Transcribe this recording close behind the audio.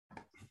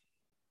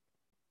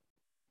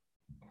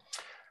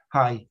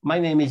Hi, my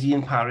name is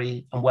Ian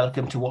Parry, and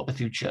welcome to What the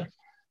Future,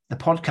 the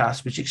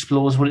podcast which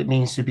explores what it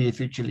means to be a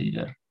future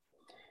leader.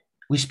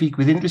 We speak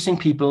with interesting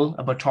people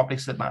about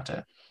topics that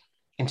matter.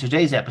 In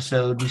today's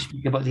episode, we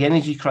speak about the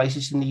energy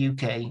crisis in the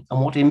UK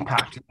and what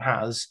impact it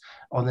has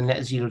on the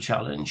net zero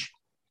challenge.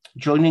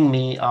 Joining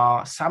me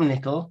are Sam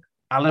Nicol,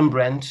 Alan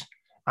Brent,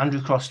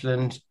 Andrew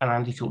Crossland, and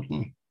Andy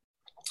Coulton.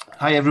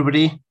 Hi,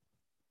 everybody.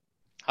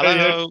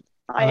 Hello.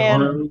 Hi,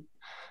 Ian.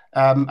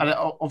 And I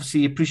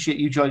obviously appreciate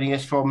you joining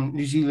us from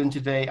New Zealand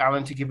today,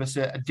 Alan, to give us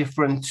a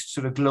different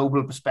sort of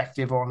global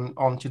perspective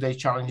on today's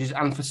challenges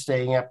and for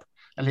staying up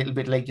a little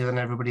bit later than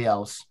everybody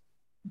else.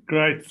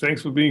 Great.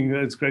 Thanks for being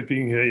here. It's great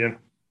being here, Ian.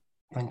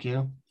 Thank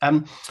you.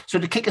 So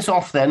to kick us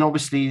off then,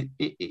 obviously,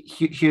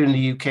 here in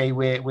the UK,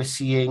 we're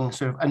seeing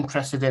sort of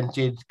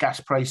unprecedented gas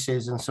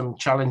prices and some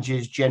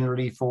challenges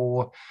generally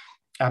for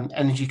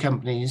energy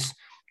companies.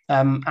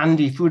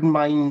 Andy, if you wouldn't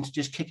mind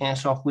just kicking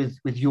us off with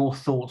your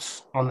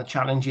thoughts on the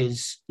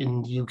challenges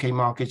in the UK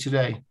market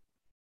today.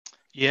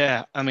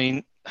 Yeah, I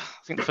mean, I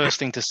think the first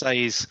thing to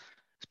say is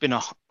it's been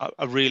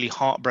a really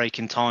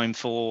heartbreaking time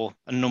for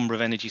a number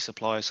of energy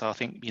suppliers. So I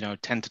think,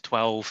 10 to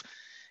 12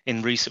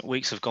 in recent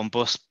weeks have gone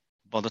bust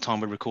by the time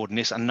we're recording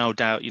this. And no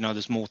doubt,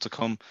 there's more to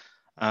come.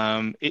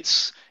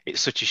 It's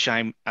such a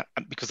shame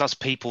because that's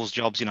people's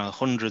jobs.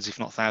 Hundreds, if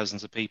not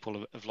thousands, of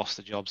people have lost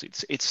their jobs.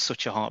 It's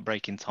such a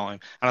heartbreaking time,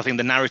 and I think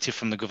the narrative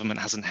from the government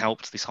hasn't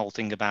helped this whole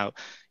thing about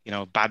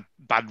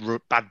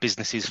bad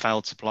businesses,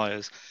 failed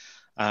suppliers.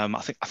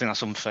 I think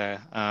that's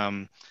unfair.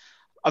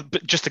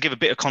 But just to give a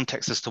bit of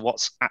context as to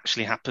what's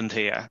actually happened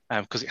here,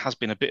 because it has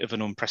been a bit of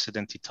an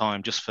unprecedented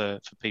time, just for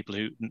people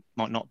who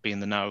might not be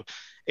in the know,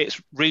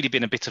 it's really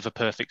been a bit of a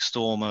perfect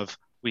storm of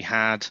we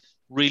had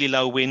really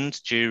low wind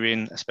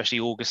during especially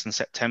August and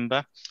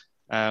September.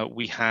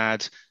 We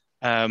had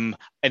an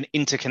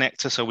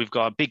interconnector, so we've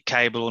got a big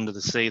cable under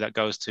the sea that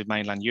goes to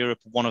mainland Europe.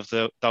 One of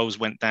those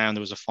went down.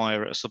 There was a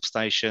fire at a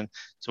substation,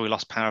 so we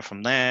lost power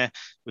from there.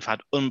 We've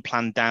had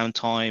unplanned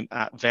downtime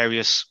at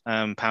various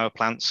power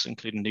plants,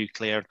 including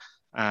nuclear.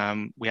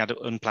 We had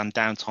unplanned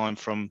downtime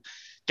from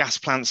gas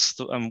plants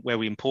where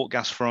we import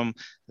gas from.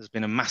 There's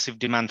been a massive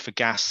demand for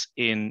gas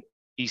in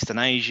Eastern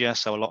Asia,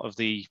 so a lot of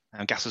the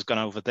gas has gone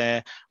over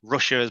there.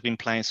 Russia has been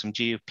playing some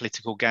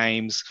geopolitical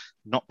games,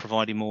 not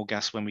providing more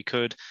gas when we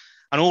could.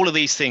 And all of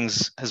these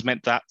things has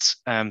meant that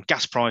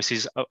gas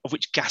prices, of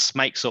which gas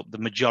makes up the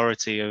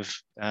majority of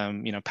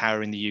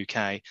power in the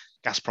UK,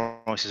 gas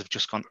prices have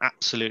just gone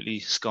absolutely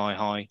sky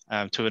high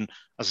to as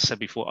I said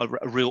before,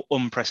 a real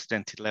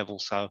unprecedented level.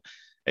 So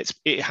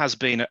it has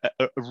been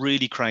a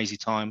really crazy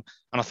time,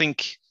 and I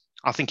think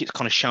it's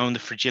kind of shown the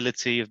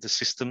fragility of the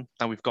system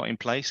that we've got in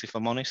place, if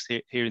I'm honest,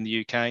 here in the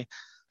UK.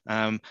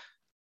 And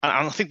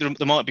I think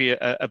there might be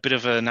a bit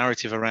of a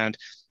narrative around,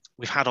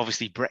 we've had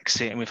obviously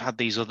Brexit and we've had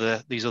these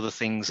other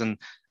things, and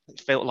it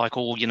felt like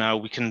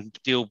we can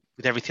deal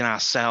with everything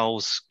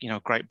ourselves,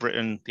 Great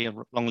Britain,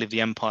 long live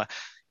the empire.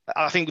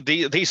 I think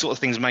these sort of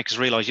things make us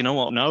realise,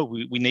 no,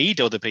 we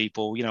need other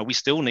people. We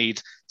still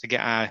need to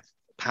get our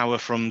power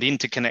from the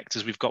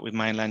interconnectors we've got with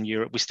mainland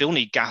Europe. We still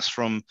need gas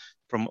from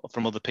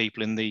other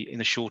people in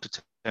the shorter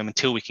term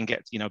until we can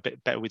get a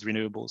bit better with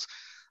renewables.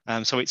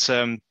 So it's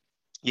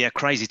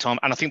crazy time,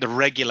 and I think the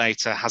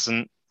regulator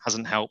hasn't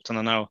helped. And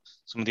I know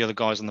some of the other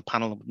guys on the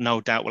panel no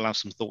doubt will have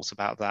some thoughts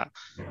about that.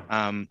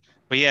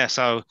 But yeah,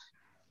 so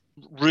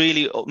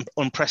really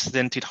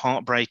unprecedented,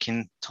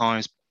 heartbreaking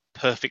times,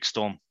 perfect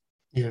storm.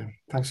 Yeah,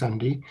 thanks,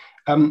 Andy.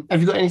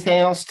 Have you got anything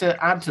else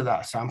to add to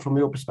that, Sam, from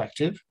your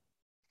perspective?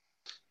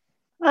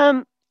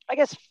 I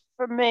guess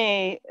for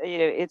me,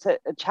 it's a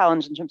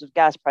challenge in terms of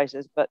gas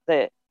prices, but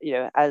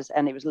as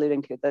Andy was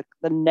alluding to,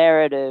 the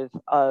narrative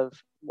of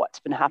what's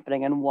been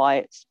happening and why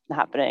it's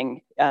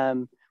happening,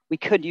 we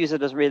could use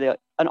it as really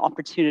an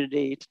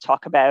opportunity to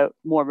talk about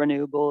more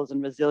renewables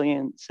and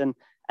resilience and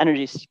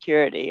energy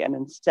security, and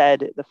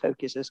instead the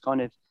focus is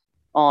kind of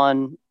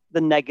on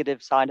the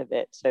negative side of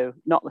it. So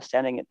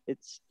notwithstanding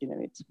it's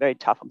very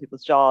tough on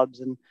people's jobs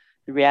and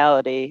the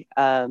reality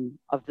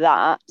of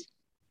that.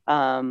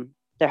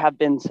 There have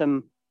been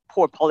some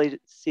poor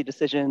policy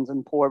decisions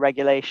and poor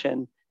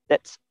regulation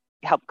that's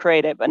helped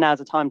create it, but now's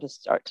the time to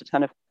start to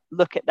kind of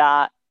look at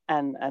that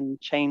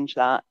and change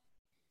that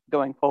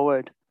going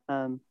forward.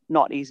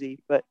 Not easy,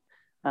 but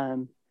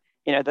the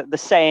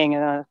saying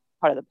part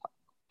of the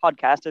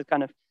podcast is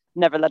kind of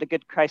never let a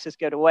good crisis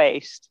go to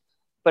waste.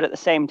 But at the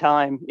same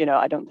time,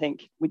 I don't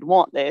think we'd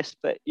want this,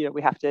 but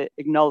we have to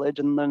acknowledge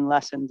and learn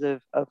lessons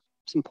of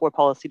some poor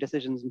policy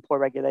decisions and poor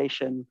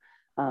regulation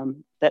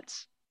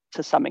that's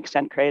to some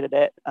extent created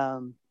it.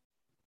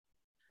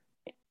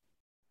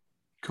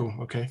 Cool.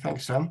 Okay.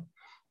 Thanks, Sam.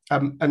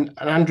 And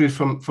Andrew,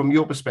 from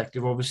your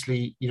perspective,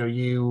 obviously,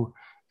 you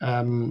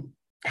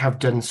have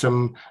done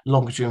some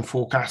longer term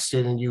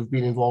forecasting, and you've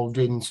been involved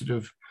in sort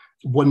of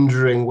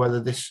wondering whether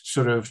this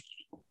sort of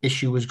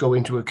issue was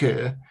going to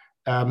occur.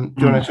 Do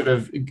you want to sort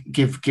of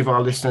give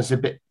our listeners a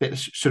bit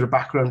sort of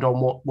background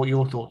on what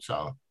your thoughts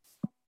are?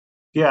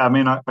 Yeah, I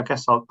mean, I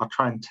guess I'll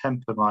try and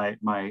temper my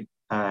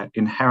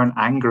inherent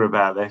anger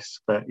about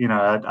this, but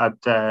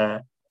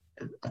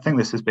I think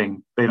this has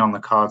been on the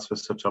cards for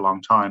such a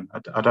long time.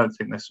 I don't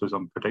think this was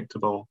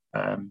unpredictable.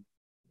 I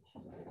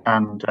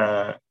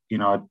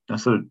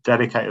sort of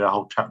dedicated a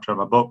whole chapter of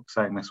my book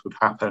saying this would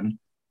happen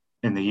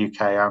in the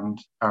UK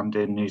and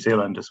in New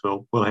Zealand, as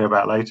we'll hear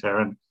about later.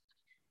 And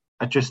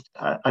I just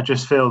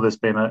feel there's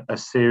been a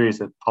series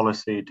of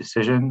policy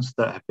decisions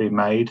that have been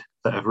made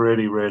that have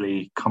really,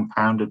 really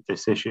compounded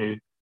this issue.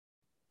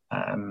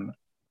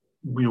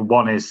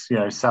 One is,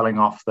 selling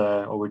off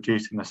or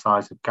reducing the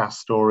size of gas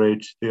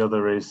storage. The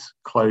other is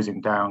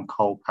closing down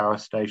coal power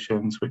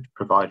stations, which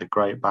provide a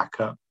great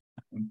backup.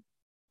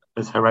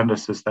 As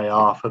horrendous as they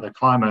are for the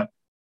climate,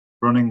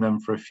 running them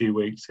for a few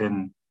weeks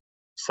in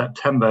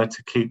September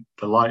to keep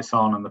the lights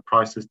on and the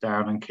prices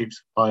down and keep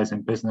suppliers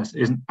in business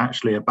isn't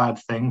actually a bad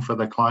thing for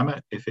the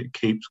climate if it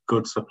keeps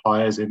good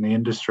suppliers in the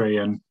industry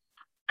and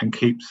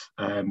keeps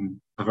a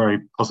very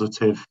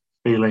positive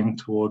feeling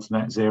towards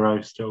net zero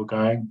still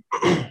going.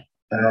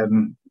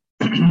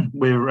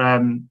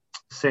 We're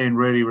seeing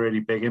really, really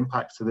big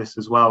impacts of this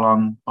as well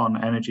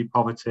on energy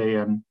poverty,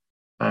 and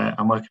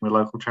I'm working with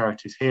local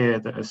charities here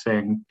that are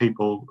saying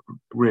people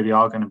really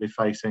are going to be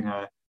facing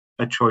a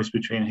choice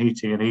between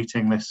heating and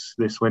eating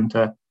this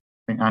winter. I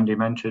think Andy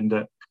mentioned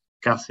that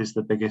gas is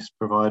the biggest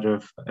provider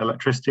of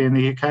electricity in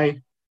the UK,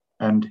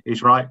 and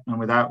he's right.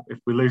 And if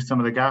we lose some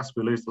of the gas,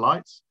 we lose the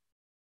lights.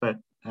 But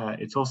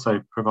it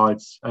also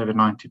provides over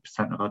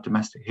 90% of our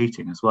domestic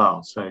heating as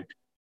well. So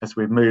as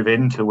we move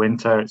into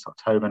winter, it's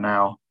October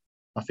now,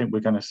 I think we're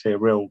going to see a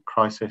real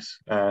crisis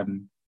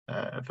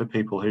for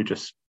people who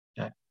just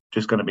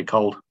going to be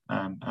cold,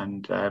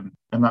 and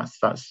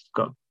that's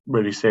got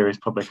really serious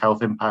public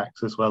health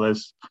impacts, as well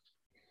as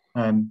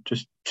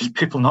just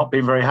people not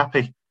being very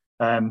happy.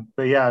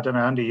 But yeah, I don't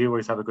know, Andy, you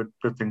always have a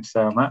good thing to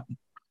say on that.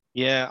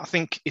 Yeah, I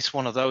think it's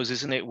one of those,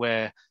 isn't it,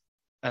 where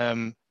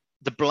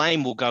the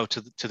blame will go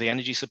to the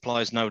energy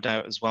suppliers, no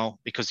doubt, as well,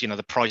 because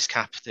the price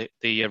cap,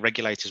 the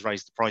regulators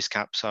raised the price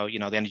cap, so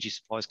the energy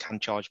suppliers can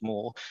charge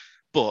more,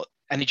 but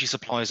energy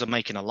suppliers are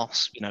making a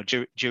loss,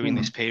 during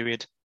this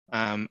period.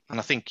 And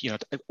I think,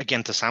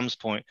 again, to Sam's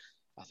point,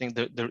 I think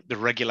the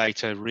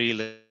regulator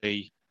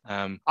really,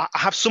 I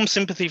have some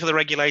sympathy for the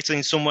regulator.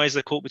 In some ways,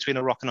 they're caught between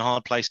a rock and a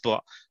hard place,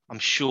 but I'm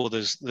sure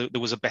there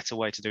was a better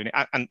way to do it.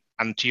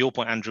 And to your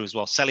point, Andrew, as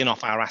well, selling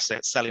off our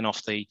assets, selling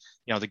off the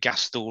gas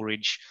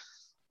storage.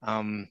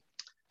 I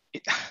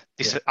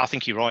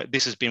think you're right.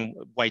 This has been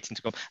waiting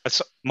to come.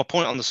 My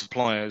point on the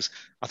suppliers,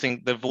 I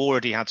think they've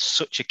already had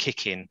such a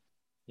kick in,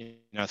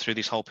 through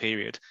this whole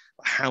period.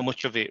 How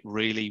much of it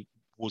really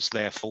was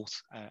their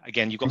fault?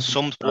 Again, you've got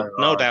some,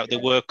 no doubt, there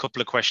were a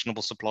couple of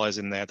questionable suppliers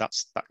in there.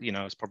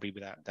 It's probably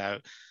without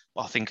doubt.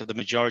 But I think of the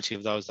majority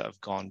of those that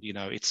have gone,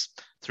 it's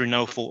through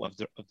no fault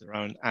of their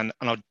own. And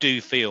I do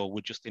feel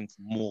we're just in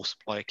more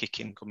supplier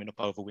kicking coming up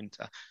over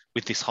winter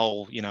with this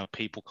whole,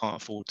 people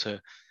can't afford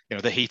to,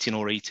 the heating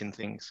or eating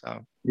things.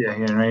 So. Yeah.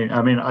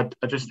 I mean, I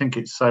just think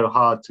it's so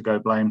hard to go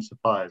blame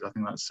suppliers. I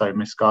think that's so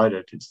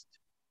misguided.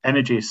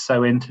 Energy is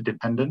so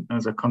interdependent.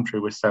 As a country,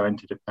 we're so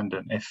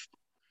interdependent. If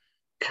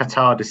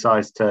Qatar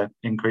decides to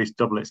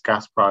double its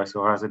gas price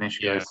or has an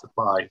issue with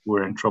supply,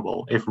 we're in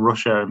trouble. If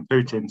Russia and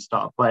Putin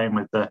start playing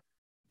with the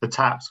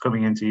taps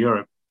coming into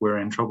Europe, we're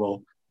in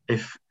trouble.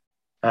 If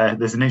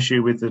there's an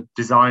issue with the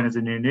design of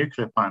the new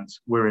nuclear plants,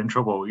 we're in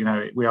trouble.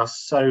 We are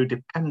so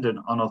dependent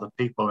on other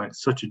people, and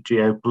it's such a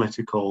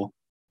geopolitical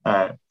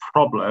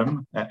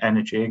problem,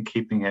 energy, and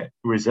keeping it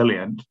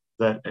resilient,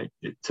 that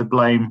to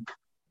blame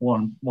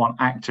one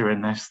actor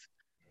in this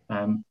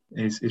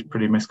is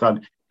pretty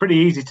misguided. Pretty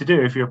easy to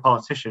do if you're a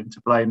politician, to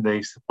blame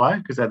the supplier,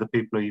 because they're the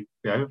people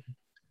who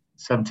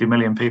 70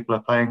 million people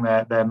are paying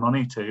their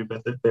money to.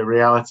 But the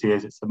reality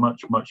is, it's a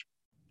much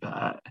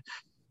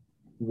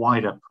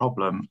wider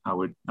problem, I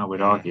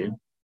would argue.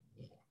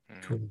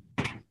 Cool.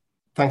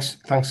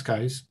 Thanks,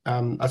 guys.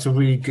 That's a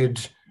really good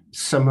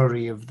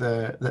summary of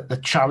the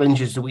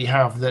challenges that we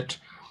have, that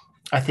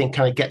I think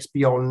kind of gets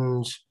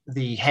beyond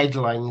the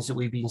headlines that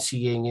we've been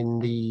seeing in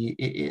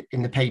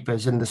the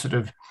papers and the sort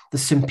of the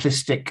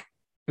simplistic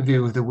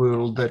view of the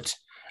world that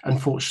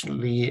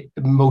unfortunately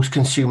most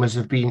consumers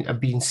have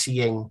been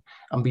seeing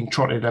and been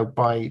trotted out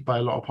by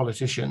a lot of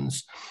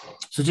politicians.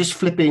 So just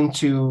flipping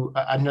to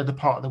another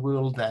part of the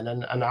world then,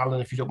 and Alan,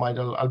 if you don't mind,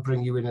 I'll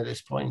bring you in at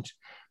this point.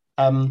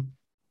 Do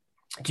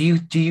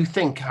you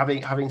think,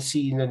 having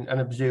seen and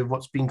observed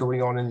what's been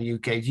going on in the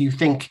UK, do you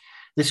think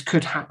this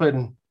could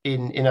happen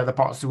in other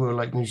parts of the world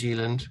like New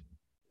Zealand?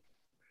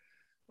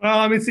 Well,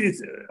 I mean,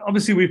 it's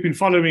obviously we've been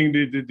following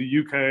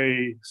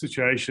the UK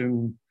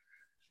situation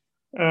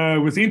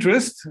with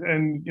interest,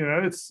 and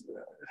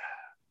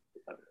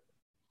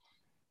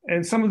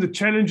and some of the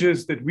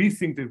challenges that we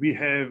think that we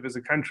have as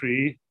a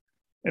country,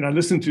 and I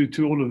listen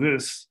to all of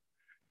this,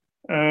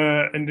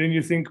 and then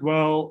you think,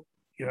 well,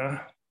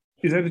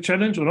 is that a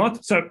challenge or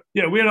not? So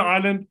we're an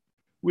island.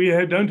 We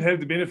don't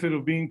have the benefit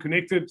of being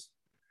connected,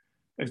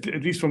 at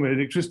least from an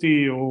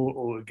electricity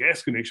or a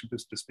gas connection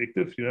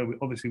perspective.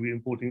 Obviously we're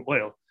importing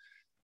oil,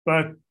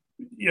 but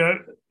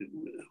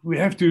we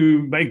have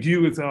to make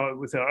do with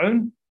our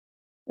own,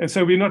 and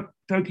so we're not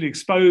totally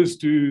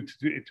exposed to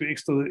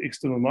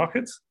external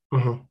markets.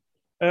 Mm-hmm.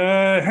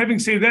 Having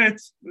said that,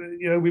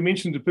 we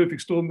mentioned the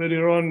perfect storm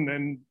earlier on,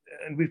 and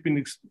we've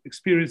been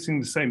experiencing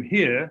the same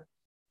here.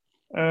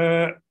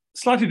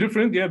 Slightly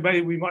different,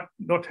 we might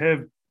not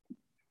have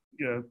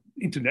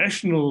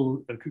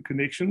international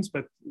connections,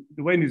 but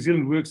the way New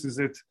Zealand works is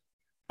that,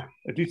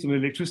 at least on the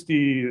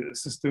electricity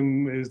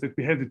system, is that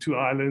we have the two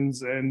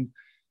islands, and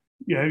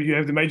you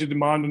have the major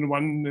demand on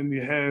one, and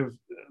you have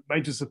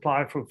major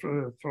supply from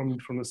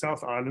the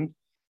South Island.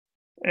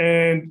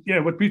 And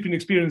what we've been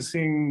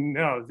experiencing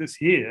now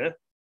this year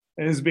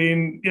has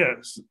been,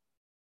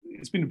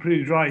 it's been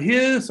pretty dry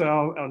here, so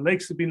our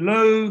lakes have been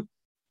low,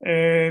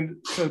 and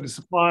so the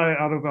supply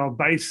out of our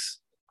base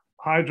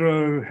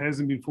hydro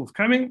hasn't been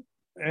forthcoming.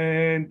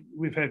 And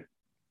we've had,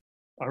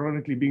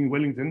 ironically, being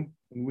Wellington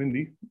and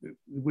windy, the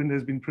wind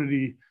has been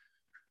pretty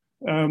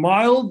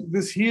mild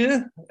this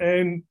year,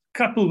 and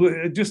coupled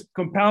with just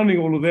compounding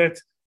all of that,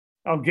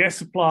 our gas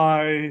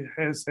supply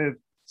has had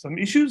some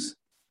issues.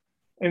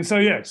 And so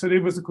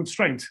there was a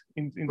constraint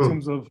in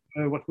terms of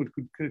what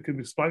could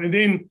be supplied. And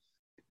then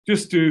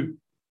just to,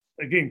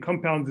 again,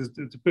 compound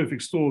the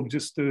perfect storm,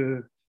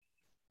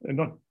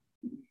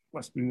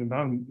 must have been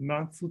about a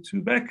month or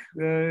two back.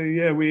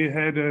 We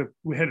had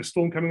a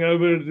storm coming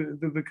over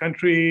the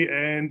country,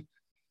 and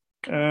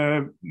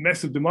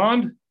massive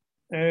demand,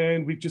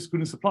 and we just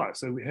couldn't supply.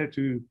 So we had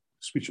to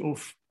switch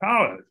off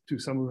power to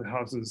some of the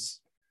houses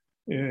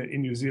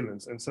in New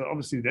Zealand. And so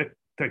obviously that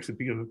takes a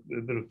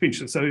bit of pinch.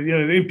 And so,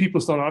 then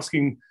people start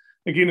asking,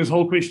 again, this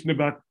whole question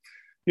about,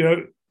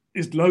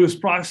 is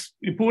lowest price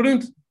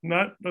important?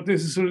 No, not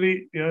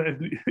necessarily,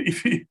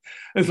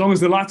 as long as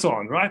the lights are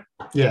on, right?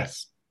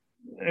 Yes.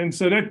 And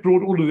so that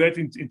brought all of that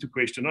into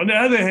question. On the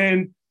other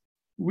hand,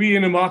 we're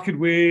in a market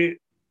where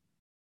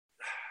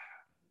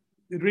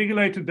the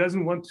regulator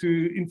doesn't want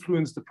to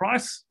influence the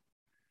price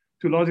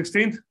to a large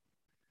extent.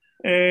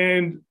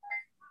 And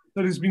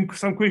so there's been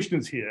some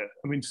questions here.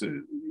 I mean, so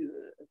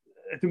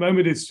at the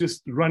moment, it's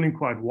just running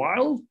quite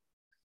wild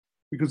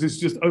because it's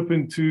just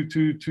open to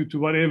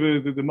whatever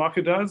the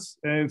market does.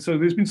 And so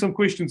there's been some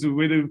questions of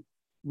whether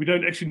we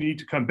don't actually need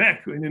to come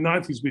back. In the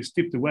 90s, we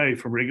stepped away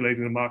from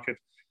regulating the market.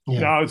 Yeah.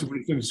 Now it's a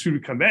question, should we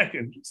come back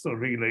and start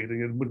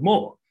regulating it a bit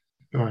more?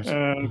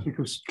 Right.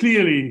 Because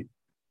clearly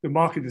the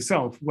market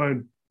itself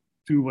won't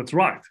do what's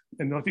right,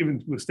 and not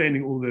even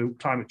withstanding all the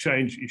climate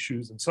change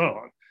issues and so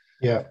on.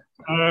 Yeah.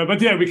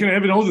 But we can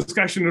have a whole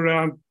discussion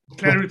around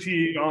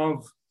clarity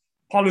of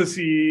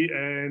policy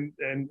and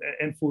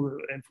for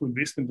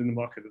investment in the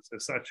market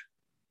as such.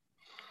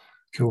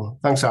 Cool.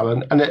 Thanks,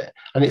 Alan. And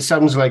it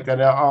sounds like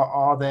then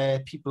are there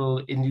people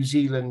in New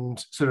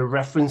Zealand sort of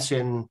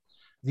referencing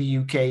the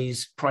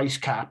UK's price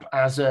cap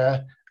as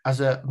a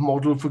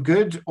model for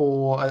good,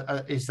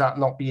 or is that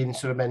not being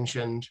sort of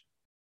mentioned?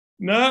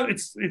 No,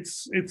 it's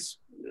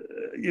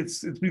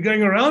been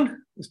going around.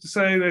 Is to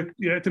say that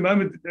at the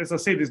moment, as I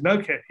said, there's no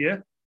cap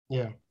here.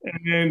 Yeah.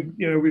 And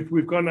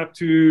we've gone up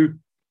to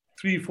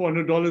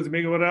 $300-400 a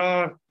megawatt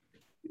hour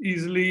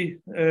easily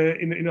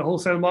in a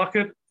wholesale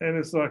market, and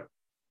it's like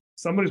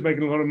somebody's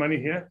making a lot of money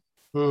here.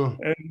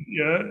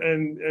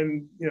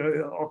 And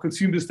are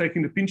consumers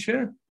taking the pinch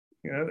here?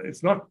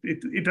 It's not.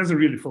 It doesn't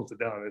really filter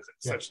down as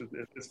such at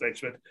this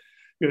stage, but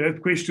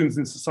that questions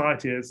in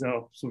society has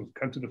now sort of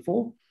come to the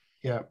fore.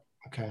 Yeah.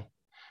 Okay.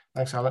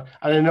 Thanks, Alan.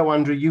 And I know,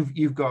 Andrew,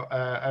 you've got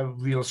a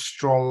real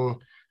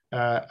strong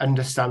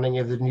understanding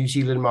of the New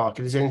Zealand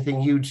market. Is there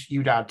anything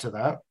you'd add to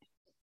that?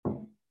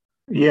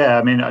 Yeah,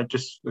 I mean,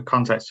 just the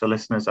context for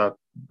listeners. I'm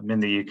in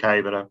the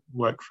UK, but I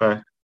work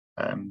for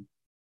one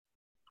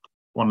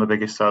of the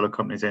biggest solar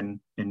companies in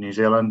New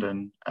Zealand,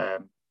 and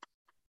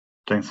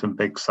doing some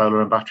big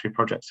solar and battery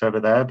projects over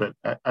there. But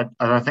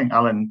I think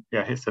Alan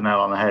hits the nail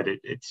on the head.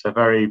 It's a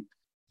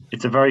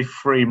very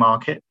free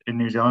market in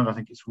New Zealand. I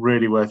think it's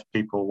really worth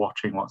people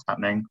watching what's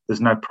happening.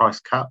 There's no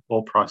price cap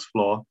or price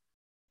floor.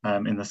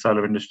 In the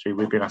solar industry,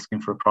 we've been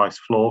asking for a price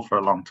floor for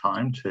a long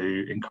time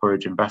to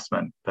encourage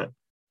investment, but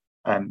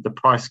the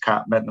price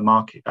cap meant the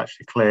market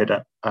actually cleared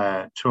at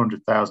 $200,000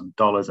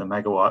 a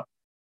megawatt,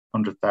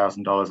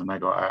 $100,000 a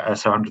megawatt,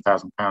 so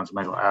 £100,000 a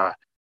megawatt hour.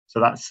 So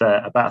that's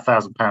about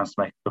 £1,000 to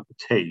make a cup of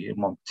tea in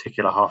one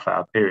particular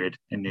half-hour period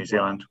in New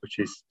Zealand,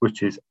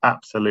 which is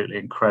absolutely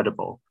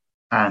incredible.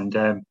 And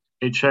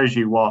it shows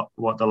you what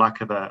the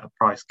lack of a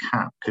price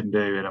cap can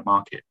do in a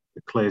market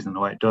that clears in the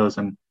way it does.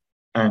 And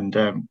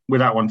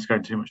without wanting to go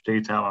into too much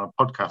detail on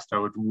a podcast, I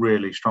would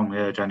really strongly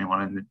urge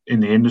anyone in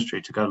the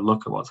industry to go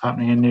look at what's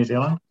happening in New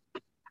Zealand.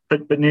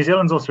 But New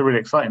Zealand's also really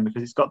exciting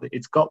because it's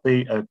got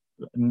the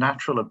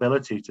natural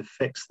ability to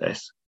fix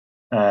this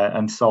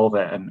and solve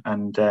it.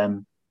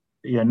 And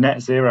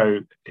net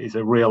zero is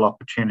a real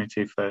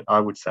opportunity for, I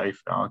would say,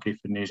 for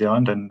New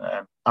Zealand. And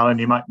Alan,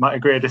 you might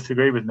agree or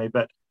disagree with me,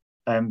 but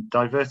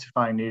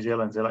diversifying New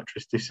Zealand's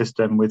electricity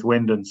system with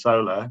wind and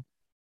solar,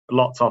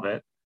 lots of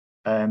it,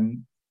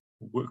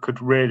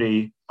 could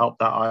really help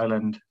that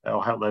island,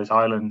 or help those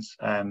islands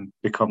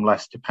become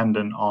less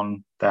dependent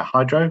on their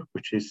hydro,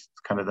 which is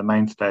kind of the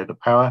mainstay of the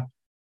power,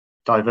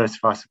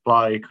 diversify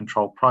supply,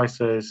 control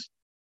prices,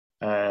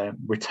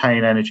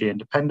 retain energy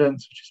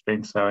independence, which has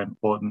been so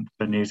important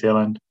for New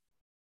Zealand.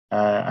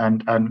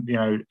 And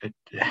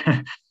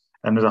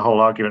and there's a whole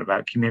argument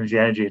about community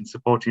energy and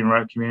supporting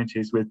remote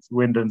communities with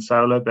wind and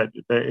solar. But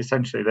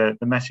essentially, the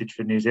message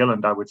for New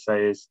Zealand, I would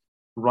say, is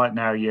right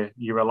now you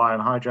rely on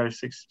hydro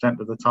 60%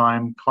 of the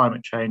time.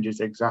 Climate change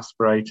is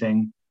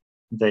exacerbating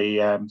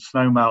the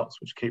snow melts,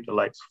 which keep the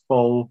lakes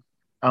full.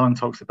 Alan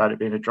talks about it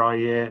being a dry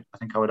year. I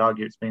think I would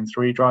argue it's been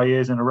 3 dry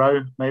years in a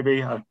row,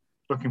 maybe. I'm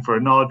looking for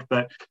a nod,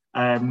 but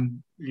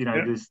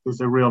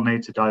there's a real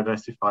need to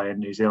diversify in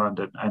New Zealand,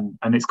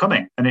 and it's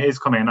coming, and it is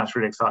coming, and that's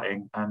really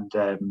exciting, and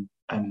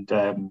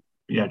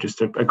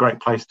just a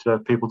great place to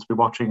people to be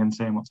watching and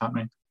seeing what's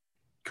happening.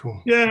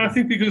 Cool. Yeah, I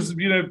think because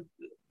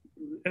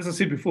as I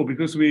said before,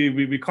 because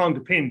we can't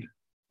depend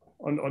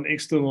on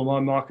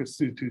external markets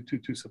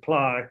to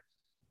supply.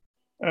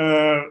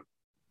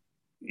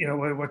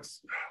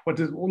 What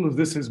all of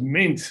this has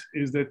meant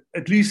is that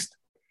at least,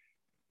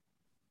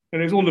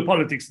 and there's all the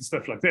politics and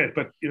stuff like that,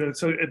 but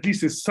so at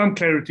least there's some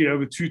clarity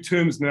over 2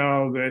 terms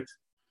now that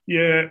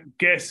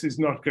gas is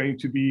not going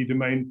to be the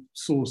main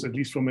source, at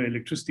least from an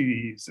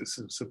electricity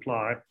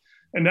supply.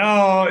 And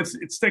now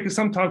it's taken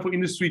some time for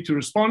industry to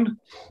respond.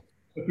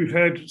 But we've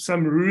had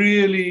some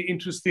really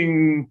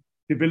interesting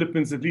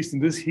developments, at least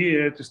in this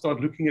year, to start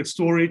looking at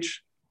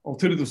storage,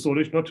 alternative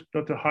storage, not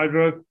the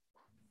hydro,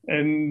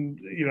 and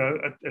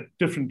at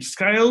different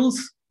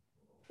scales.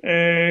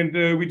 And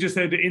we just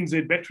had the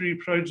NZ battery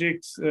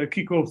project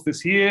kick off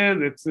this year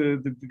that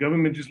the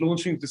government is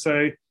launching to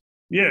say,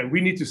 we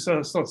need to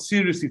start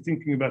seriously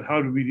thinking about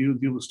how do we deal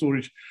with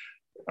storage.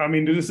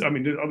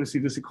 Obviously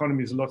this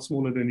economy is a lot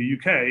smaller than the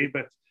UK,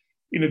 but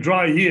in a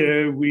dry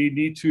year, we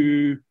need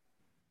to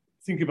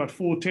think about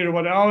 4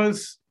 terawatt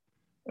hours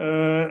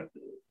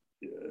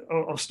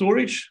of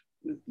storage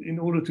in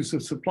order to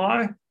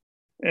supply.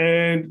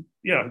 And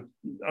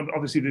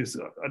obviously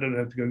I don't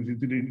have to go into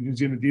the New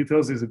Zealand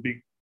details. There's a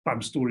big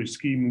pump storage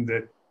scheme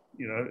that,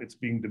 it's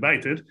being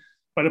debated.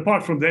 But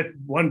apart from that,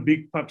 one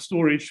big pump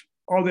storage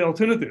are the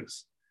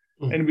alternatives.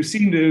 Mm. And we've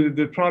seen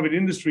the private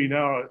industry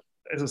now,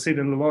 as I said,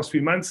 in the last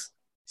few months,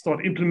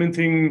 start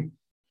implementing,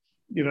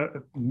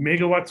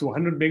 megawatts or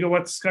 100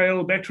 megawatt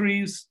scale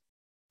batteries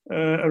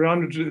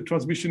around the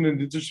transmission and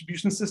the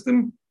distribution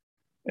system.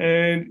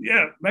 And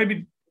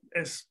maybe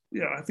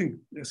I think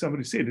as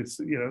somebody said, it's,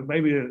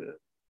 maybe a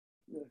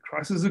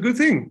crisis is a good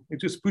thing.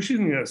 It's just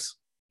pushing us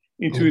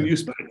into a new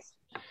space.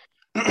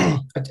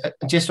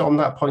 Just on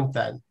that point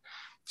then,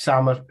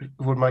 Sam,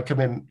 would might come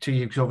in to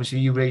you, because obviously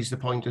you raised the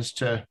point as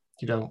to,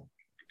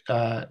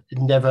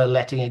 never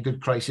letting a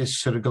good crisis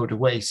sort of go to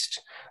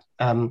waste.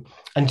 And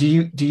do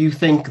you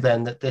think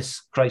then that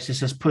this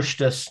crisis has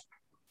pushed us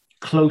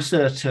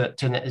closer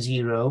to net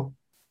zero,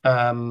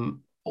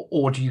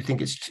 or do you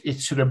think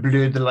it's sort of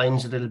blurred the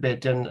lines a little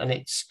bit and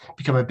it's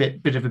become a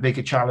bit of a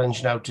bigger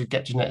challenge now to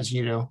get to net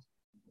zero?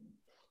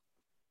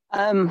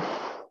 I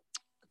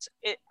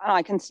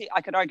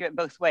could argue it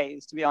both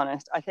ways, to be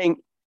honest. I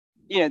think,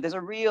 there's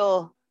a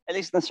real, at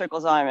least in the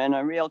circles I'm in,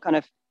 a real kind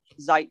of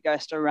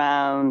zeitgeist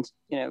around,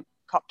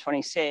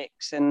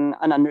 COP26 and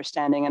an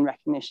understanding and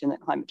recognition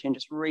that climate change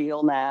is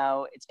real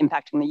now. It's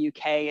impacting the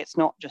UK. It's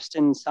not just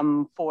in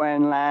some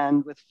foreign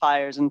land with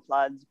fires and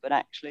floods, but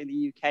actually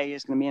the UK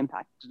is going to be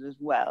impacted as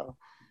well.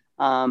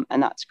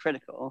 And that's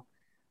critical.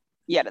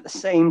 Yet at the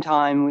same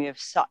time, we have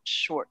such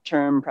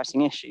short-term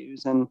pressing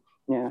issues. And,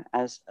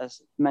 as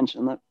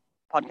mentioned in the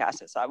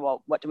podcast, it's like,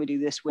 well, what do we do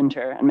this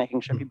winter, and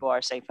making sure people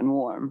are safe and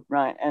warm,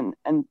 right? And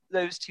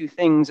those 2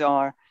 things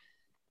are,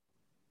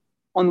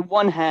 on the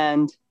one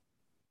hand,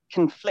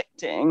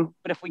 conflicting,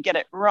 but if we get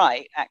it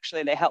right,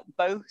 actually they help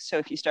both. So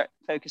if you start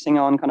focusing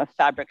on kind of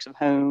fabrics of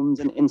homes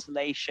and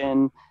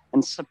insulation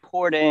and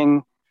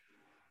supporting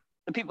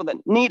the people that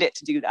need it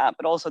to do that,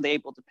 but also they're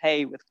able to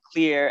pay with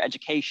clear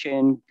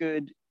education,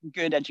 good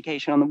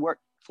education on the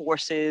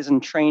workforces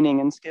and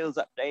training and skills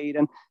update,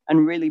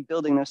 and really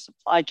building their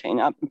supply chain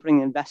up and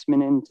putting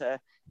investment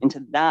into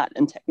that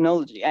and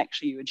technology,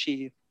 actually you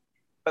achieve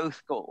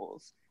both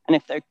goals. And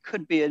if there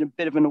could be a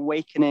bit of an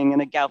awakening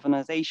and a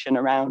galvanization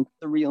around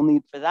the real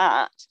need for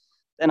that,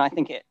 then I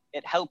think it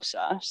helps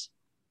us.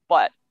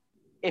 But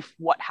if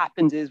what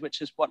happens is, which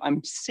is what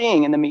I'm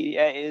seeing in the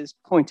media, is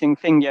pointing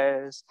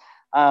fingers,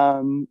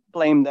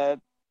 blame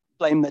the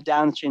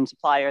downstream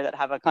supplier that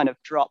have a kind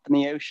of drop in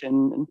the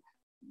ocean and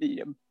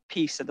the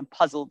piece of the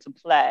puzzle to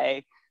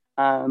play,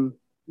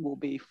 we'll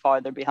be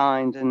farther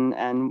behind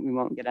and we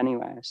won't get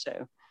anywhere.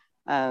 So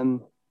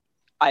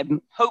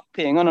I'm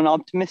hoping on an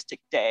optimistic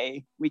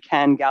day, we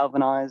can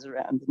galvanize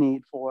around the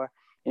need for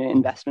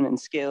investment in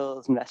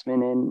skills,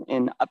 investment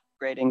in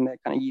upgrading the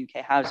kind of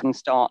UK housing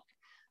stock.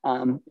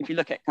 If you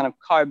look at kind of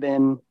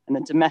carbon and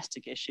the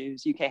domestic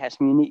issues, UK has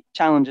some unique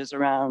challenges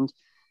around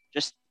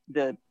just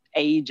the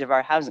age of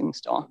our housing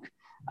stock.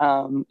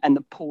 and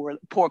the poor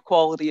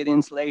quality of the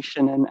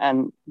insulation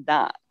and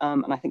that.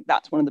 And I think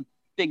that's one of the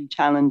big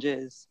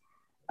challenges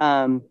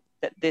that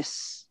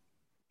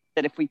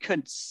if we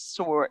could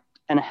sort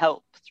and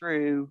help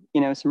through,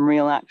 some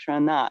real action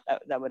on that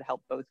would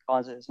help both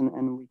causes,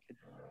 and we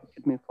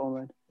could move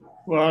forward.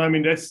 Well, I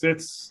mean, that's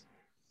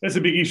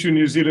a big issue in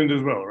New Zealand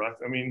as well, right?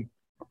 I mean,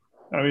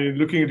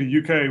 looking at the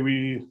UK,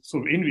 we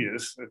sort of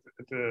envious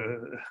at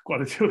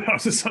quite a few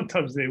houses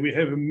sometimes there. We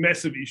have a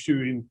massive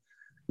issue in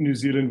New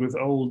Zealand with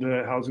old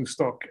housing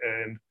stock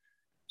and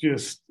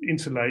just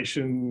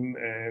insulation.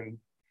 And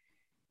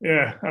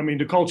yeah, I mean,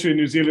 the culture in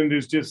New Zealand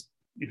is just,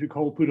 if you're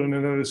cold, put on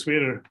another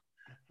sweater.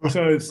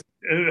 So it's,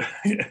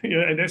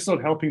 and that's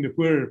not helping the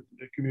poor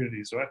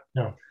communities, right?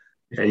 No.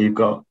 Yeah, you've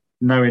got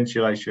no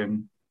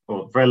insulation,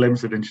 or very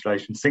limited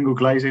insulation, single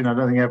glazing. I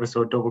don't think I ever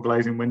saw a double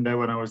glazing window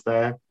when I was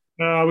there.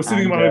 No, I was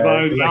sitting in my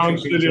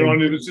lounge earlier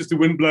on. It was just the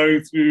wind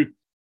blowing through.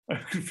 I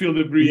could feel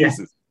the breeze.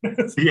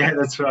 Yeah,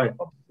 that's right.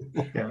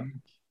 Yeah,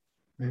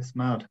 it's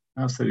mad.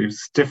 Absolutely,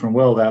 it's a different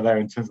world out there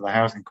in terms of the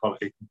housing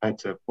quality compared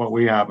to what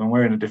we have, and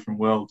we're in a different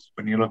world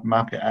when you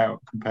map it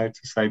out compared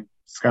to, say,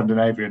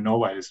 Scandinavia and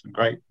Norway. There's some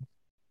great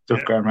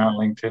stuff going around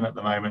LinkedIn at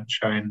the moment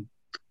showing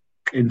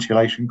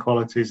insulation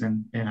qualities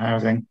in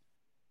housing.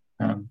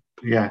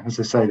 As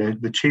I say,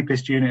 the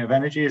cheapest unit of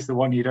energy is the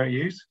one you don't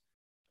use.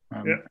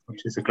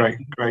 Which is a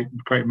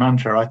great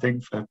mantra, I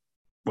think, for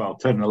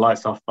turning the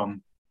lights off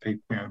on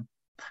people,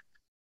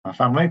 my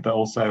family, but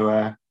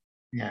also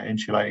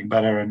insulating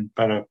better and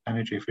better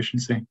energy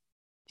efficiency.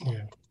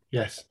 Yeah,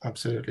 yes,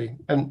 absolutely.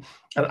 And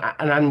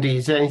Andy,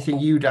 is there anything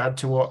you'd add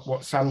to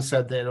what Sam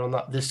said there on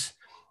that?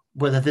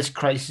 Whether this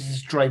crisis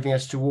is driving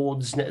us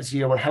towards net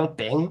zero and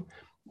helping?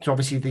 So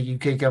obviously the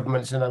UK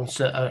government's announced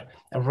a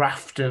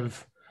raft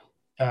of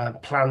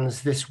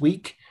plans this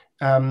week.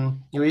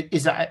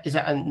 Is that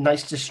a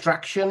nice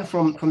distraction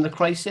from the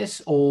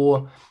crisis,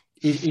 or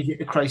is it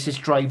the crisis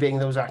driving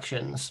those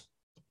actions?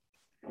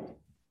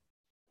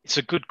 It's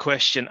a good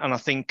question, and I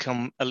think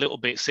I'm a little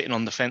bit sitting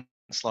on the fence.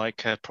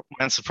 Like my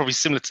answer probably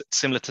similar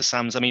to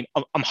Sam's. I mean,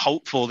 I'm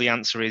hopeful the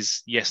answer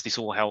is yes, this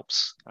all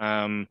helps.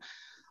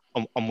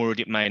 I'm worried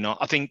it may not.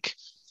 I think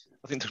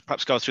to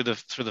perhaps go through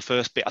the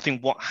first bit. I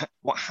think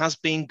what has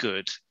been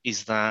good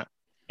is that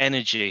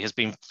energy has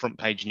been front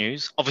page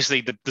news.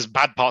 Obviously, there's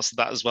bad parts of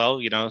that as well.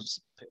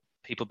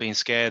 People being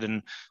scared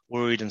and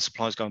worried and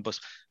supplies going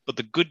bust. But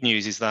the good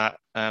news is that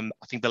I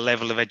think the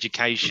level of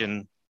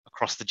education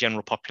across the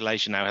general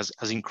population now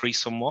has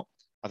increased somewhat.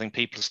 I think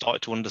people have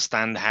started to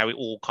understand how it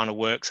all kind of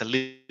works a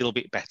little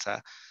bit better.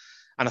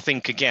 And I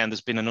think, again, there's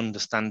been an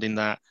understanding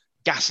that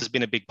gas has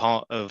been a big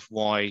part of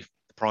why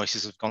the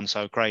prices have gone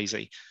so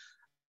crazy.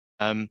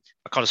 I kind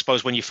of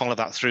suppose when you follow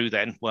that through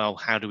then, well,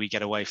 how do we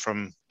get away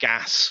from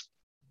gas?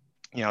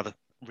 The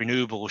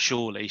renewable,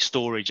 surely,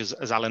 storage,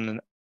 as Alan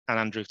and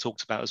Andrew have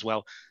talked about as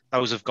well,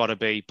 those have got to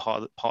be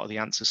part of the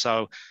answer.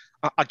 So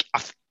I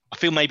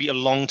feel maybe a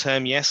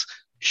long-term yes.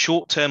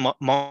 Short-term,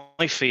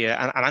 my fear,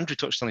 and Andrew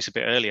touched on this a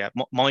bit earlier,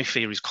 my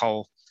fear is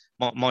coal.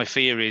 My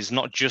fear is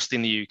not just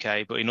in the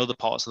UK, but in other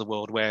parts of the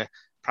world where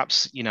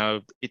perhaps,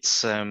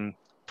 it's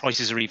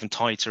prices are even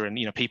tighter and,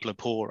 people are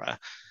poorer.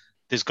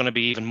 There's going to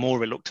be even more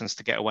reluctance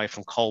to get away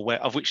from coal,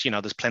 of which,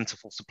 there's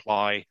plentiful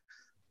supply.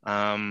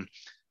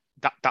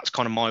 That's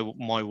kind of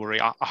my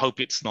worry. I hope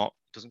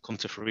doesn't come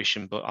to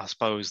fruition, but I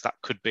suppose that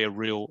could be a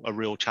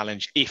real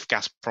challenge if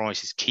gas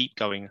prices keep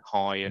going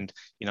high and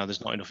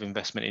there's not enough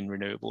investment in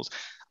renewables.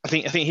 I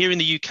think here in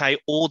the UK,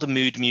 all the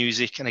mood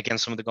music, and again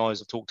some of the guys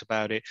have talked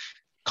about it,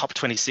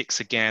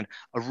 COP26 again,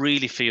 I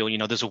really feel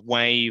there's a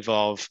wave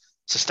of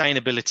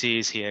sustainability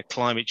is here,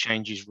 climate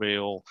change is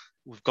real.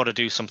 We've got to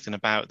do something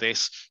about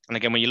this. And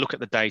again, when you look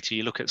at the data,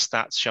 you look at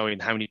stats showing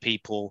how many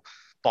people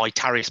buy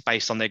tariffs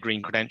based on their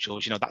green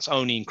credentials, that's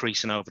only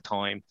increasing over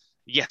time.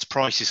 Yes,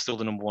 price is still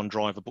the number one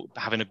driver, but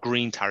having a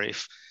green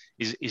tariff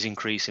is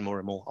increasing more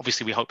and more.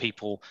 Obviously, we hope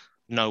people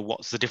know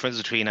what's the difference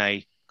between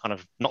a kind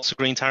of not so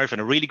green tariff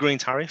and a really green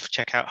tariff.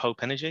 Check out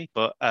Hope Energy.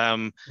 But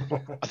I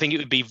think it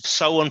would be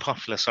so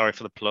unpopular, sorry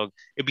for the plug,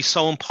 it'd be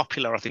so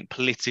unpopular, I think,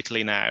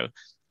 politically now,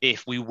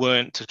 if we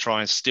weren't to try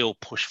and still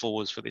push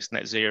forwards for this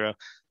net zero,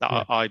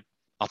 that I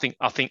think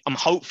I'm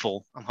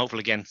hopeful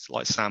again,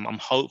 like Sam, I'm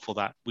hopeful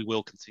that we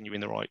will continue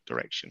in the right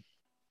direction.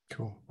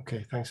 Cool.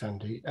 Okay. Thanks,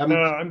 Andy.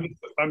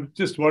 I'm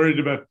just worried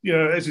about,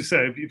 as you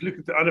say, if you look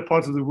at the other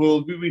parts of the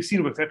world, we've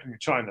seen what's happening in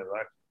China,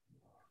 right?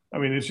 I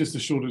mean, it's just a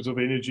shortage of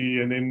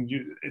energy, and then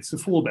it's the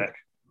fallback.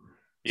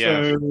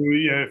 Yeah. So,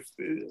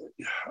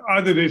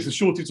 either there's a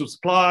shortage of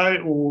supply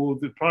or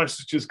the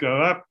prices just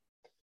go up,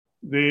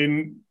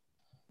 then,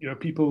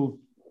 people,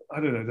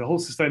 I don't know, the whole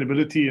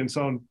sustainability and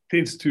so on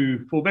tends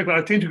to fall back. But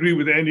I tend to agree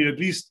with Andy, at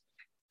least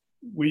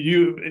where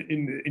you,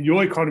 in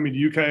your economy in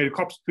the UK,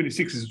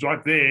 COP26 is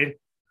right there,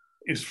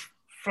 is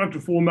front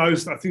and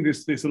foremost. I think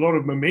there's a lot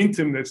of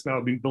momentum that's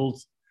now been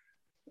built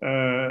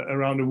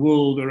around the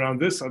world around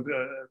this. A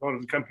lot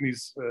of the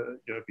companies,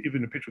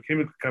 even the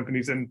petrochemical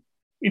companies. And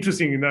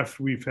interesting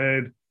enough, we've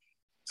had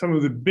some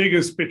of the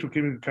biggest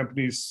petrochemical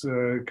companies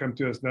come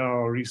to us now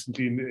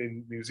recently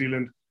in New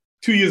Zealand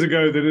 2 years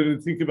ago, they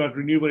didn't think about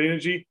renewable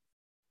energy.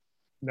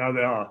 Now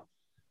they are.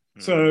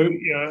 So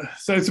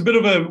so it's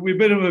we're a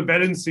bit of a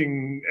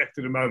balancing act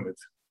at the moment,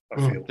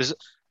 I feel.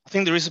 I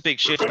think there is a big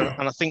shift,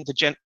 and I think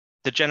the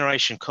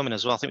generation coming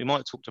as well. I think we might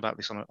have talked about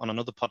this on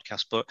another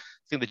podcast, but I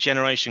think the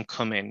generation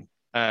coming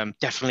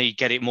definitely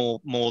get it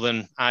more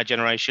than our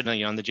generation,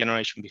 and the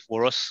generation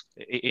before us,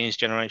 Ian's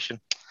generation.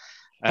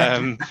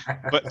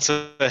 But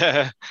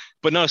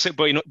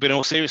in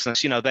all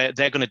seriousness, they're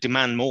going to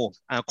demand more,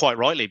 quite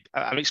rightly.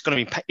 I mean, it's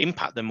going to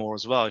impact them more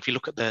as well. If you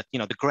look at the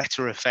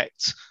Greta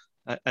effect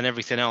and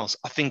everything else,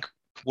 I think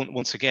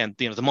once again,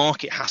 the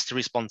market has to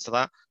respond to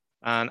that,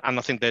 and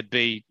I think it'd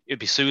be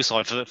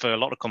suicide for a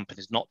lot of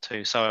companies not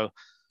to. So,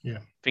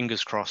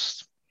 fingers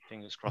crossed.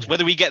 Yeah.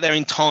 Whether we get there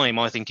in time,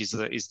 I think is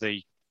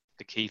the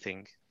key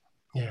thing.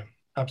 Yeah,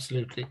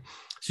 absolutely.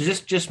 So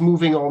just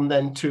moving on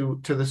then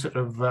to the sort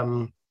of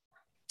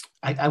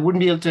I wouldn't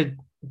be able to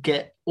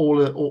get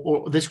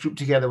all this group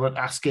together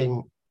without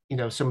asking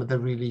some of the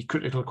really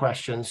critical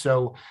questions.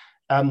 So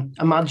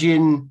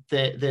imagine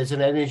there's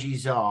an energy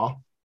czar,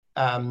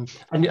 and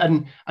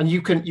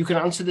you can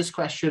answer this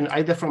question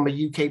either from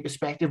a UK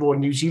perspective or a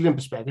New Zealand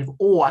perspective,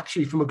 or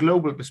actually from a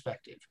global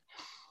perspective.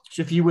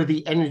 So if you were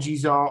the energy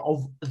czar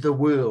of the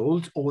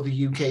world, or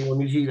the UK or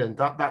New Zealand,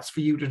 that's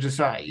for you to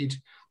decide.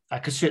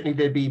 Because certainly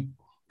there'd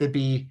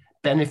be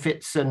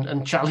benefits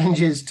and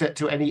challenges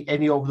to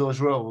any of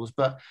those roles.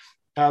 But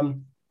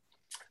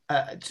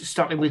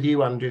starting with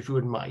you, Andrew, if you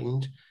wouldn't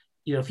mind,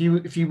 if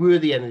you were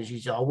the energy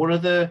czar, what are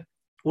the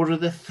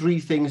three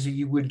things that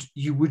you would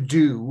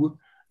do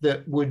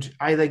that would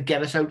either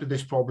get us out of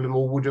this problem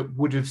or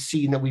would have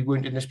seen that we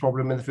weren't in this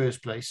problem in the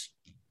first place?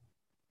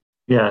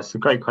 Yeah, it's a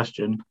great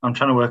question. I'm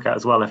trying to work out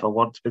as well if I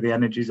want to be the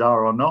energy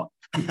czar or not,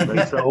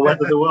 or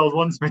whether the world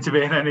wants me to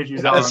be an energy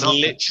czar. That's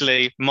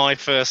literally my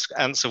first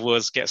answer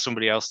was get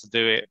somebody else to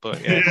do it,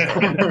 but yeah.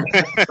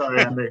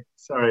 Sorry, Andy.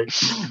 Sorry.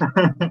 So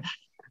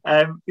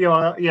I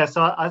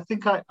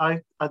think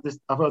I've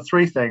got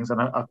three things,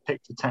 and I've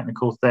picked a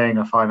technical thing,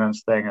 a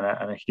finance thing, and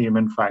a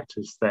human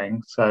factors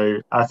thing.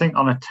 So I think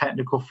on a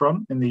technical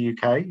front in the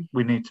UK,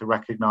 we need to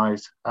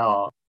recognise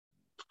our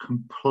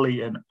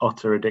complete and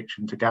utter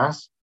addiction to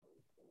gas,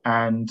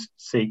 and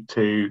seek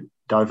to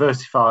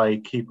diversify,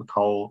 keep a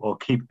coal or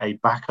keep a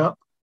backup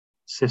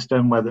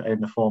system, whether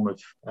in the form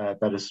of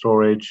better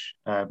storage,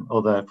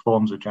 other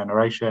forms of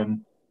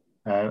generation,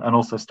 and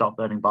also stop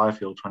burning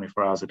biofuel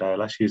 24 hours a day.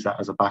 Let's use that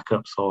as a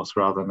backup source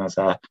rather than as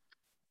a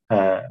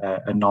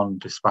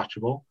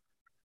non-dispatchable.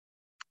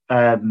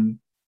 I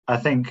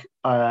think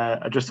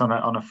just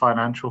on a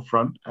financial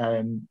front,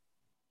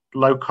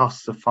 low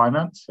costs of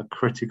finance are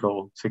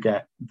critical to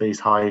get these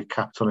high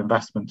capital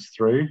investments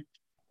through.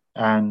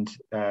 And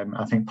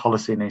I think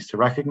policy needs to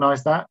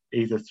recognise that,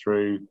 either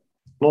through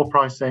floor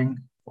pricing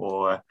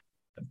or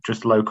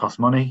just low-cost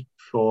money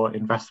for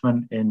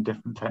investment in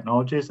different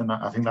technologies. And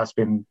I think that's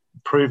been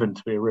proven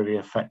to be a really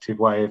effective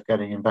way of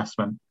getting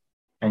investment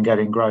and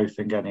getting growth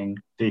and getting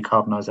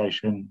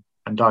decarbonisation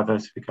and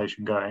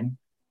diversification going.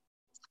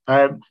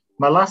 My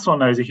last one,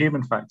 though, is a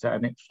human factor,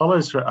 and it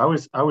follows. I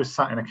was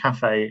sat in a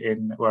cafe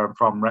in where I'm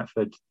from,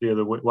 Retford,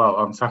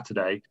 on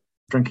Saturday,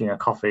 drinking a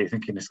coffee,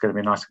 thinking it's going to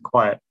be nice and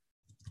quiet.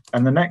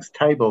 And the next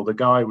table, the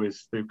guy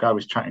was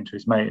chatting to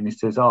his mate, and he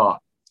says,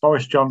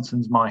 Boris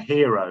Johnson's my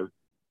hero.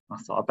 I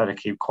thought I'd better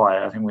keep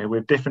quiet. I think we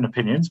have different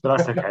opinions, but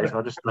that's okay. So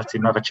I'll just let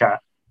him have a chat.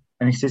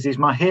 And he says, he's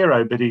my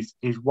hero, but his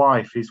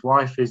wife is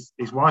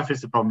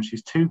the problem.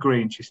 She's too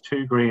green.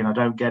 I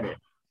don't get it.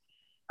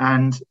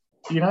 And,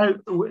 I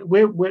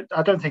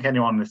don't think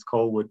anyone on this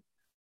call would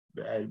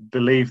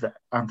believe that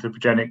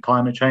anthropogenic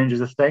climate change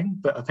is a thing,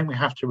 but I think we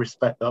have to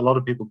respect that a lot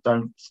of people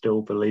don't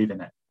still believe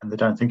in it and they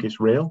don't think it's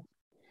real.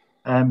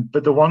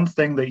 But the one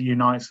thing that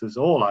unites us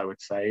all, I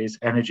would say, is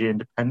energy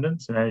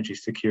independence and energy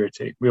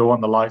security. We all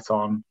want the lights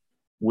on.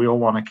 We all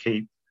want to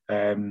keep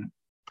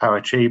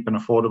power cheap and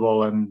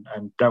affordable and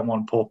don't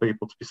want poor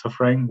people to be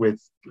suffering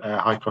with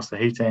high cost of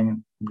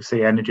heating. We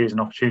see energy as an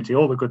opportunity,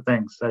 all the good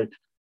things. So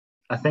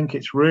I think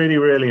it's really,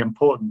 really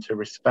important to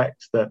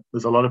respect that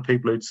there's a lot of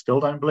people who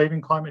still don't believe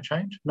in climate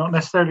change, not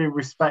necessarily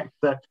respect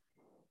that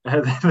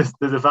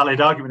there's a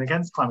valid argument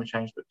against climate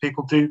change, but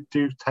people do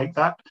take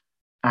that.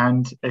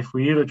 And if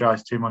we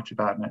eulogize too much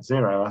about net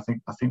zero, I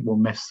think we'll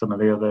miss some of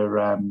the other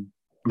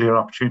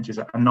opportunities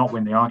and not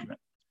win the argument.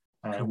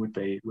 Would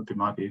be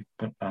my view.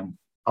 But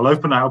I'll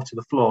open that up to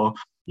the floor.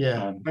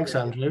 Yeah, thanks,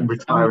 Andrew. And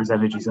retire as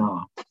energy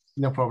czar.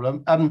 No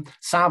problem.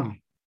 Sam,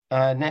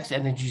 next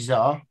energy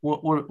czar.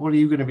 What are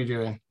you going to be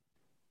doing?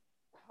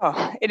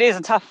 Oh, it is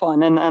a tough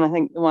one, and I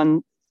think the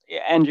one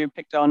Andrew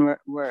picked on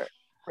were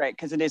great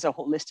because it is a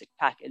holistic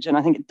package, and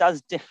I think it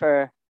does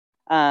differ.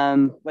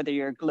 Whether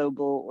you're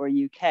global or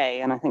UK.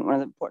 And I think one of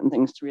the important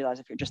things to realize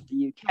if you're just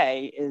the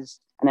UK is,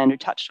 and Andrew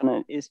touched on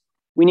it, is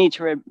we need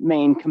to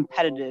remain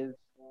competitive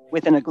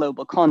within a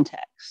global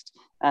context.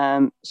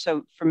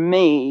 So for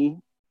me,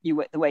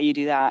 the way you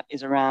do that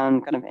is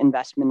around kind of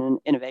investment and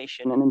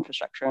innovation and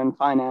infrastructure and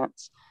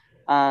finance.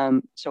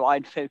 So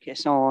I'd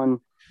focus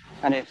on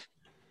kind of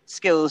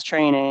skills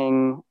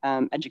training,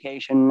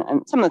 education,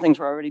 and some of the things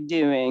we're already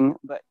doing,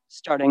 but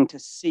starting to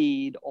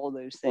seed all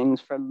those things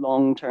for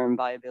long-term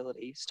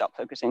viability. Stop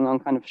focusing on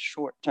kind of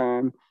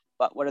short-term,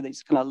 but what are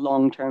these kind of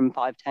long-term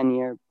 5-10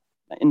 year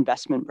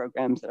investment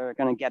programs that are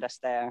going to get us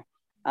there?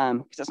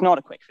 Because it's not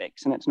a quick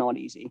fix and it's not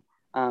easy,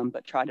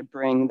 but try to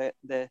bring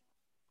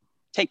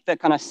take the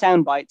kind of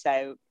sound bites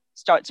out,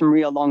 start some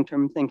real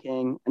long-term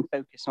thinking and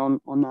focus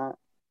on that.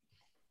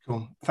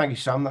 Cool. Thank you,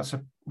 Sam. That's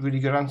a really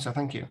good answer.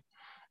 Thank you.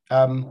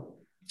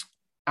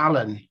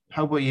 Alan,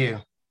 how about you?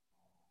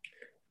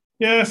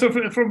 Yeah, so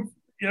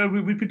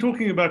we've been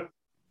talking about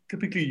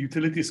typically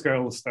utility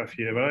scale stuff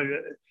here, but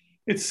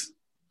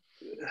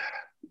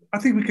I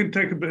think we can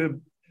take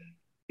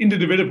in the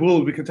developed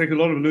world, we can take a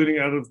lot of learning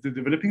out of the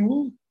developing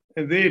world,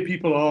 and there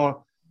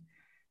people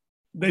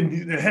they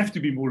have to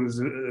be more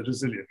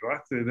resilient,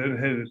 right? They don't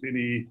have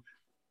any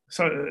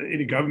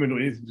government or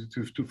anything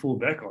to fall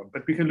back on,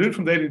 but we can learn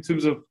from that in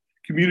terms of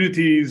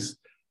communities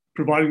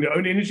providing their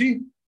own energy.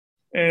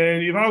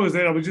 And if I was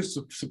there, I would just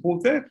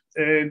support that.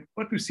 And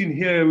what we've seen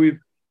here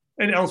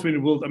and elsewhere in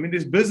the world, I mean,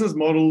 there's business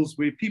models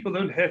where people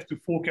don't have to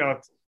fork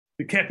out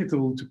the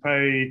capital to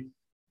pay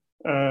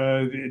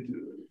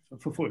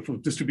for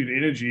distributed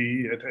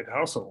energy at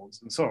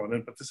households and so on,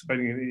 and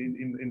participating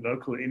in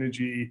local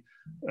energy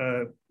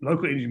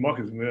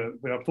markets.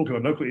 When I'm talking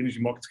about local energy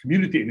markets,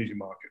 community energy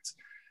markets.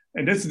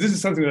 And this is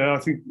something that I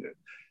think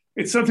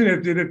it's something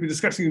that we're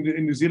discussing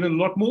in New Zealand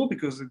a lot more,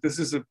 because this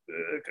is a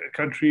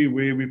country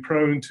where we're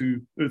prone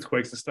to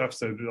earthquakes and stuff.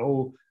 So the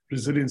whole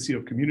resiliency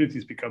of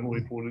communities become more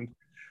important.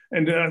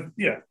 And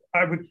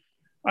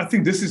I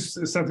think this is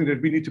something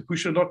that we need to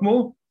push a lot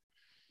more.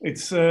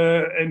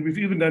 And we've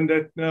even done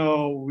that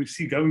now. We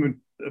see government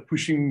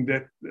pushing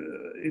that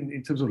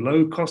in terms of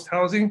low cost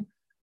housing.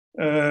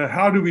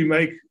 How do we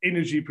make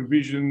energy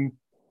provision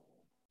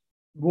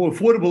more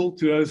affordable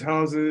to those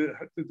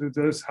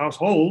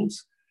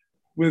households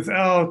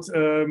without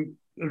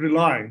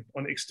relying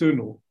on an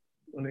external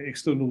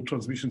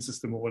transmission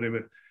system or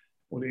whatever,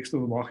 or the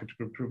external market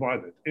to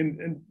provide it.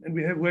 And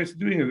we have ways of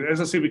doing it. As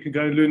I said, we can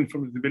go and learn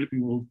from the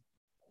developing world,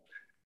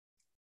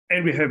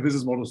 and we have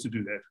business models to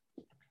do that.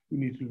 We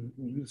need to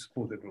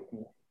support that a lot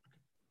more.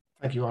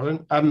 Thank you,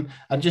 Alan. And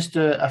just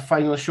a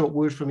final short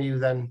word from you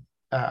then,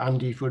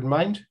 Andy, if you wouldn't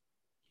mind.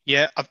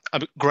 Yeah,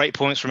 great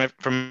points from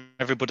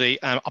everybody.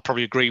 I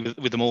probably agree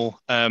with them all.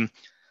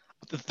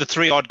 The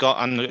three I'd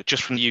got, and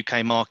just from the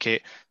UK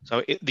market,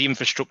 so the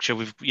infrastructure,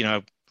 we've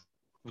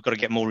got to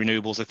get more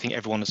renewables. I think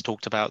everyone has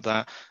talked about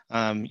that.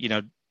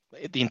 The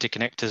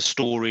interconnectors,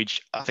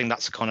 storage, I think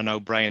that's a kind of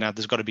no-brainer.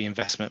 There's got to be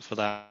investment for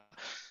that.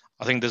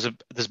 I think there's a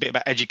bit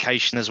about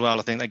education as well.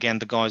 I think, again,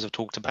 the guys have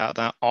talked about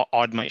that.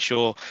 I'd make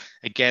sure,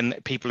 again,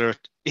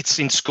 it's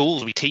in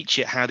schools. We teach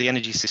it how the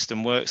energy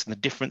system works and the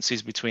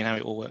differences between how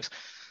it all works.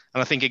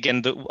 And I think,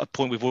 again, a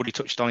point we've already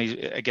touched on is,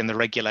 again, the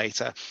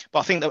regulator. But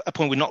I think that a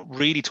point we've not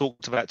really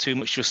talked about too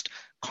much, just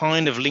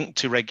kind of linked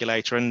to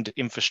regulator and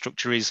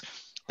infrastructure, is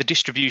the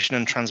distribution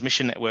and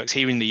transmission networks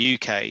here in the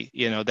UK.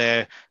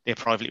 They're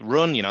privately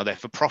run. They're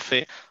for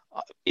profit.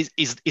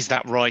 Is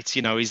that right?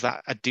 Is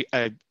that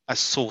a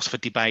source for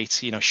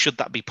debate? Should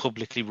that be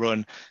publicly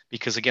run?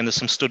 Because, again, there's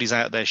some studies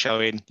out there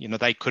showing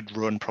they could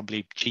run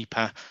probably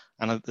cheaper.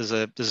 And there's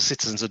a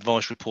Citizens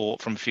Advice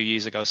report from a few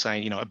years ago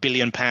saying £1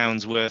 billion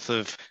worth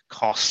of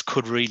costs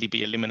could really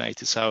be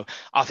eliminated. So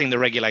I think the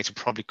regulator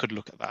probably could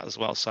look at that as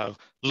well. So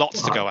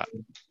lots to go at.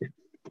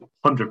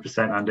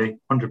 100%, Andy.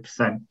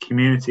 100%.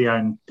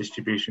 Community-owned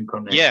distribution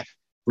companies. Yeah.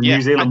 The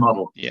New Zealand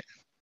model. Yeah.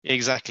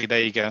 Exactly.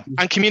 There you go.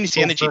 And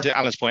community energy, to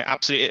Alan's point,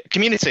 absolutely.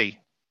 Community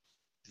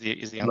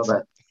is the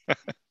answer.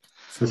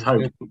 There's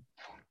hope.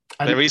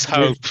 There is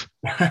hope.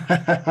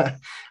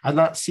 And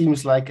that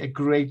seems like a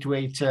great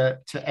way to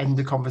end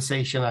the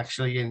conversation,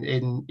 actually,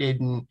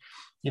 in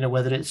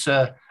whether it's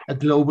a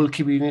global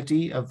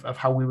community of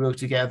how we work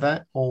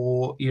together,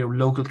 or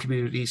local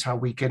communities, how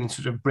we can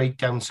sort of break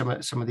down some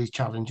of these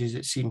challenges.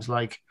 It seems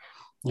like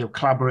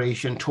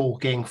collaboration,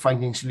 talking,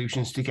 finding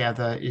solutions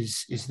together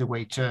is the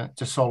way to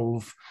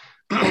solve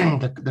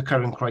the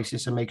current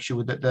crisis, and make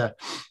sure that the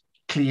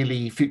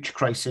clearly future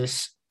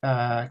crises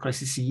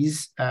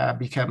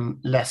become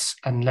less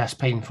and less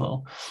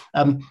painful.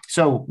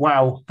 So,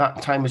 wow,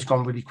 that time has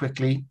gone really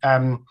quickly.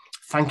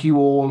 Thank you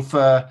all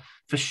for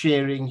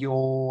sharing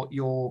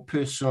your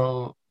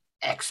personal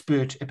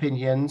expert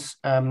opinions.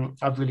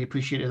 I've really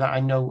appreciated that. I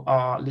know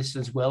our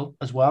listeners will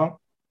as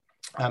well.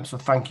 So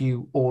thank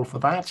you all for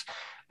that.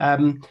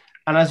 And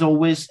as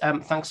always,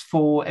 thanks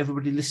for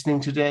everybody listening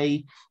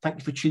today. Thank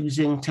you for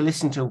choosing to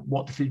listen to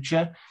What the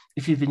Future.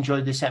 If you've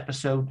enjoyed this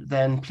episode,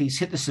 then please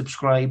hit the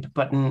subscribe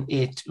button.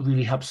 It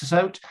really helps us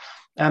out.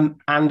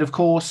 And of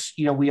course,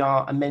 we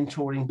are a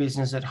mentoring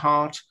business at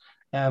heart.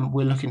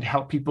 We're looking to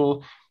help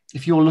people.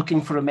 If you're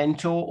looking for a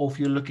mentor, or if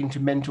you're looking to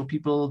mentor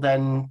people,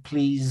 then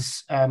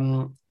please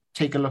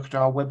take a look at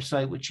our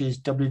website, which is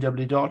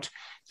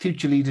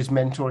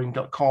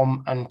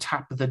www.futureleadersmentoring.com, and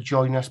tap the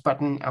Join Us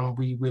button, and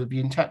we will be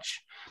in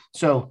touch.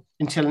 So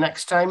until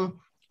next time,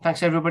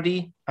 thanks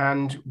everybody,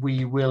 and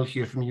we will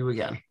hear from you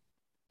again.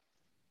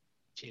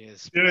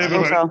 Cheers. Yeah, Thanks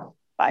everybody. all.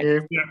 Bye. Yeah.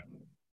 Yeah.